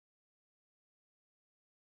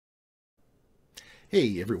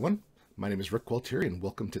Hey everyone, my name is Rick Gualtieri and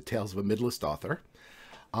welcome to Tales of a Midlist Author.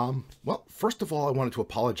 Well, first of all, I wanted to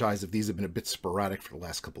apologize if these have been a bit sporadic for the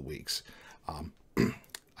last couple of weeks. Um,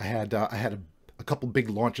 I had a couple big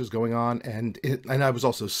launches going on, and I was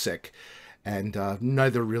also sick, and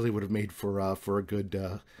neither really would have made for a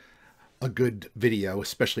good video,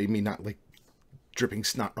 especially me not like dripping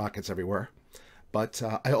snot rockets everywhere. But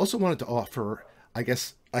I also wanted to offer, I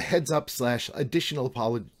guess, a heads up slash additional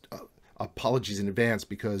apologies in advance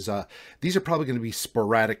because these are probably going to be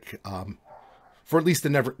sporadic for at least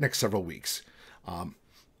the next several weeks.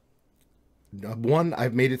 One,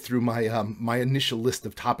 I've made it through my initial list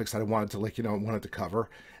of topics that I wanted to wanted to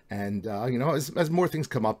cover, and as more things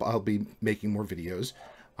come up, I'll be making more videos,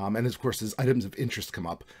 and of course as items of interest come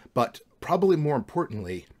up. But probably more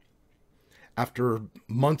importantly, after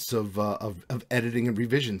months of editing and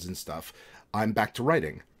revisions and stuff, I'm back to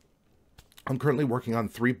writing. I'm currently working on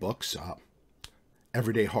 3 books: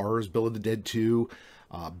 Everyday Horrors, Bill of the Dead 2,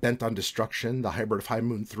 Bent on Destruction, The Hybrid of High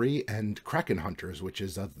Moon 3, and Kraken Hunters, which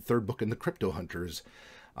is the 3rd book in the Crypto Hunters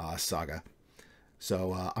saga.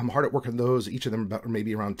 So I'm hard at work on those. Each of them are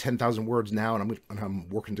maybe around 10,000 words now, and I'm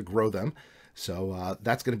working to grow them. So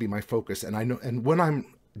that's going to be my focus. And I know, and when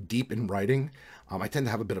I'm deep in writing, I tend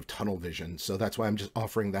to have a bit of tunnel vision. So that's why I'm just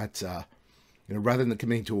offering that. Rather than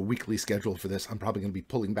committing to a weekly schedule for this, I'm probably going to be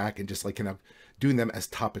pulling back and just doing them as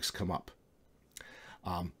topics come up.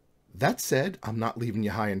 That said, I'm not leaving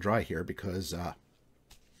you high and dry here because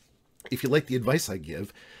if you like the advice I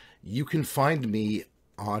give, you can find me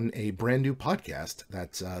on a brand new podcast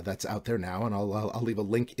that's out there now, and I'll leave a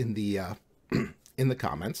link in the in the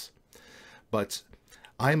comments. But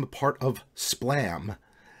I'm a part of Splam,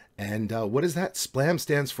 and what is that? Splam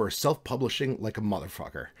stands for Self-Publishing Like a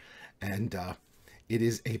Motherfucker, and it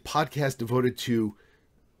is a podcast devoted to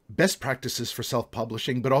best practices for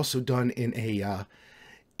self-publishing, but also done in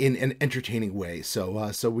an entertaining way. So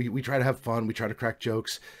we try to have fun, we try to crack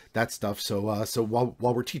jokes, that stuff. So while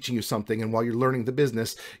we're teaching you something and while you're learning the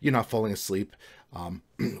business, you're not falling asleep,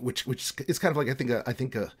 which is kind of like I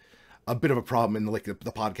think a bit of a problem in the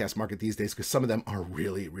podcast market these days, because some of them are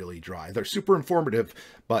really dry. They're super informative,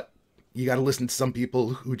 but you got to listen to some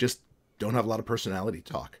people who just don't have a lot of personality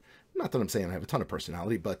talk. Not that I'm saying I have a ton of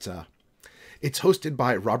personality, but it's hosted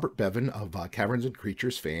by Robert Bevan of Caverns and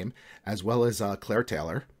Creatures fame, as well as Claire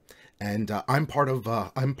Taylor, and I'm part of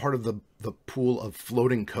the pool of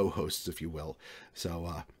floating co-hosts, if you will. So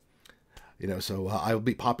I will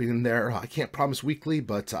be popping in there. I can't promise weekly,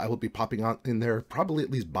 but I will be popping on in there probably at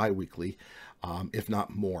least bi-weekly, if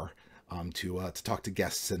not more, to talk to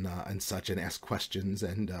guests and such, and ask questions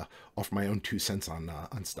and offer my own 2 cents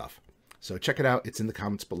on stuff. So check it out. It's in the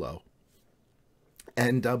comments below.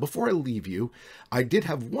 And before I leave you, I did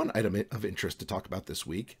have one item of interest to talk about this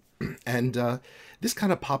week. And this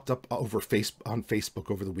kind of popped up on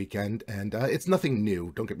Facebook over the weekend. And it's nothing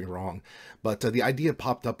new, don't get me wrong. But the idea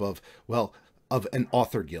popped up of an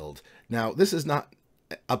author guild. Now, this is not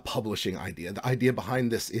a publishing idea. The idea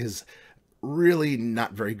behind this is really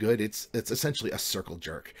not very good. It's essentially a circle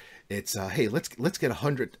jerk. It's, hey, let's get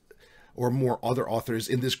 100 or more other authors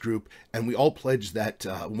in this group, and we all pledge that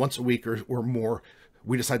once a week or more,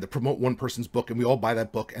 we decide to promote one person's book, and we all buy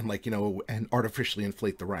that book and and artificially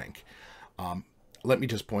inflate the rank. Let me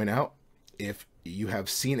just point out, if you have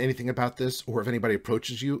seen anything about this, or if anybody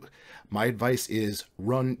approaches you, my advice is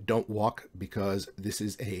run, don't walk, because this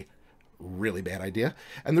is a really bad idea.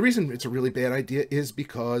 And the reason it's a really bad idea is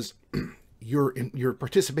because you're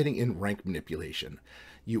participating in rank manipulation.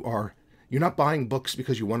 You're not buying books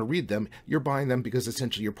because you want to read them. You're buying them because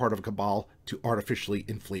essentially you're part of a cabal to artificially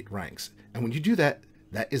inflate ranks. And when you do that,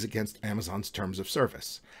 that is against Amazon's terms of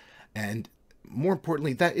service. And more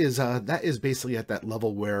importantly, that is basically at that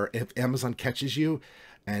level where if Amazon catches you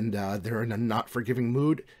and they're in a not forgiving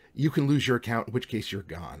mood, you can lose your account, in which case you're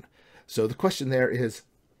gone. So the question there is,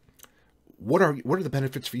 what are the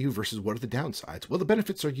benefits for you versus what are the downsides? Well, the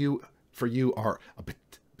benefits for you are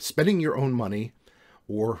spending your own money,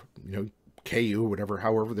 or KU, whatever,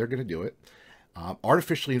 however they're going to do it,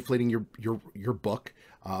 artificially inflating your book,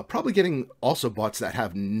 probably getting also bots that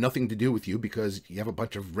have nothing to do with you because you have a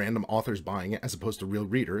bunch of random authors buying it as opposed to real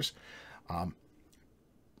readers,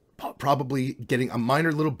 probably getting a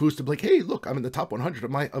minor little boost of like, hey, look, I'm in the top 100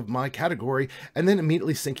 of my category, and then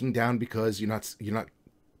immediately sinking down because you're not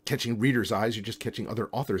catching readers' eyes, you're just catching other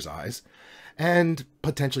authors' eyes, and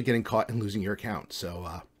potentially getting caught and losing your account.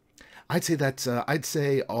 So I'd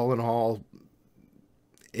say all in all,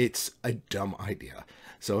 it's a dumb idea.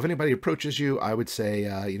 So if anybody approaches you, I would say,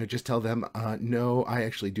 just tell them, no, I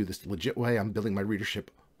actually do this the legit way. I'm building my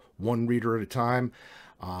readership one reader at a time.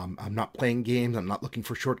 I'm not playing games. I'm not looking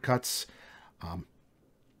for shortcuts. And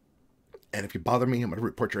if you bother me, I'm going to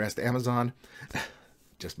report your ass to Amazon.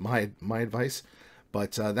 Just my advice.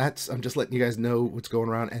 But I'm just letting you guys know what's going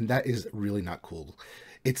around, and that is really not cool.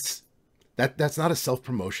 That's not a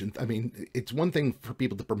self-promotion. I mean, it's one thing for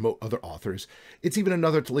people to promote other authors. It's even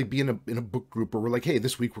another to like be in a book group where we're like, hey,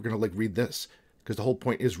 this week we're gonna like read this, because the whole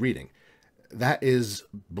point is reading. That is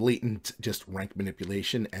blatant just rank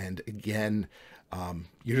manipulation, and again,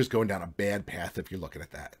 you're just going down a bad path if you're looking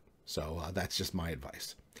at that. So that's just my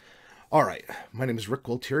advice. All right, my name is Rick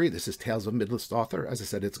Gualtieri. This is Tales of a Midlist Author. As I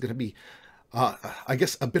said, it's going to be, I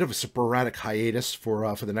guess, a bit of a sporadic hiatus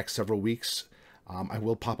for the next several weeks. I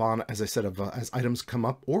will pop on, as I said, as items come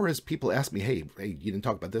up, or as people ask me, hey, you didn't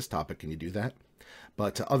talk about this topic, can you do that?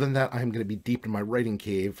 But other than that, I'm going to be deep in my writing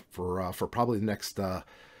cave for probably the next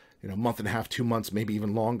month and a half, 2 months, maybe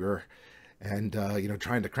even longer, and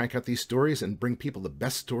trying to crank out these stories and bring people the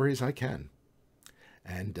best stories I can.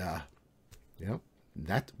 And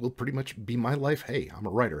that will pretty much be my life. Hey, I'm a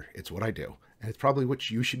writer. It's what I do. And it's probably what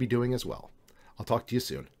you should be doing as well. I'll talk to you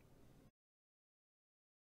soon.